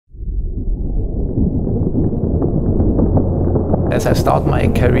As I started my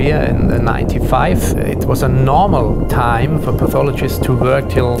career in '95, it was a normal time for pathologists to work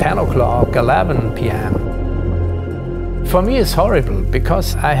till 10 o'clock, 11 p.m. For me it's horrible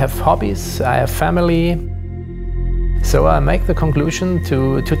because I have hobbies, I have family. So I make the conclusion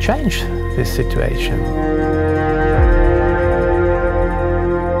to change this situation.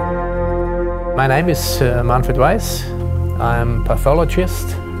 My name is Weiß. I'm a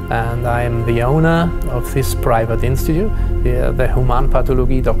pathologist and I'm the owner of this private institute, the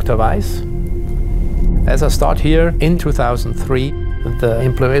Humanpathologie Dr. Weiß. As I start here in 2003, the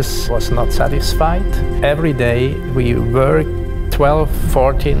employees was not satisfied. Every day we work 12,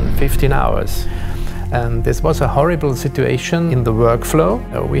 14, 15 hours. And this was a horrible situation in the workflow.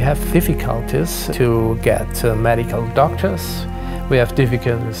 We have difficulties to get medical doctors. We have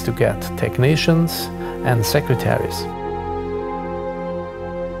difficulties to get technicians and secretaries.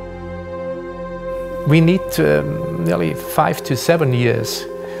 We need nearly 5 to 7 years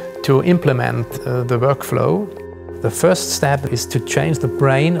to implement the workflow. The first step is to change the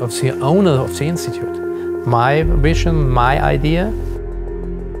brain of the owner of the institute. My vision, my idea,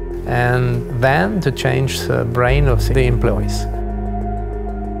 and then to change the brain of the employees.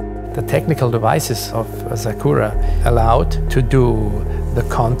 The technical devices of Sakura allowed to do the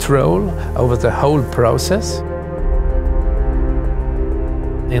control over the whole process.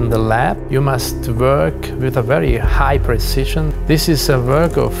 In the lab, you must work with a very high precision. This is a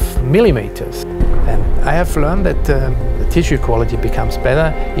work of millimeters. And I have learned that the tissue quality becomes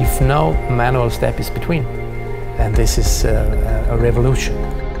better if no manual step is between. And this is a revolution.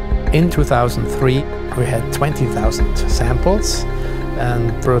 In 2003, we had 20,000 samples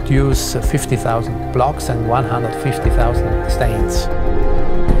and produced 50,000 blocks and 150,000 stains.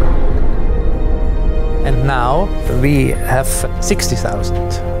 And now we have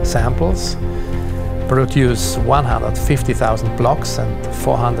 60,000 samples, produce 150,000 blocks and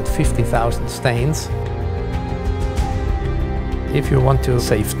 450,000 stains. If you want to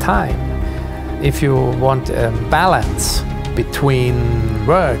save time, if you want a balance between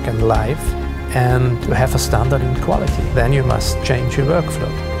work and life and to have a standard in quality, then you must change your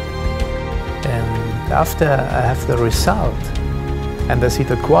workflow. And after I have the result and I see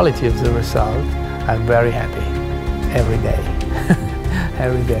the quality of the result, I'm very happy every day,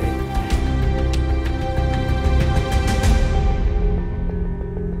 every day.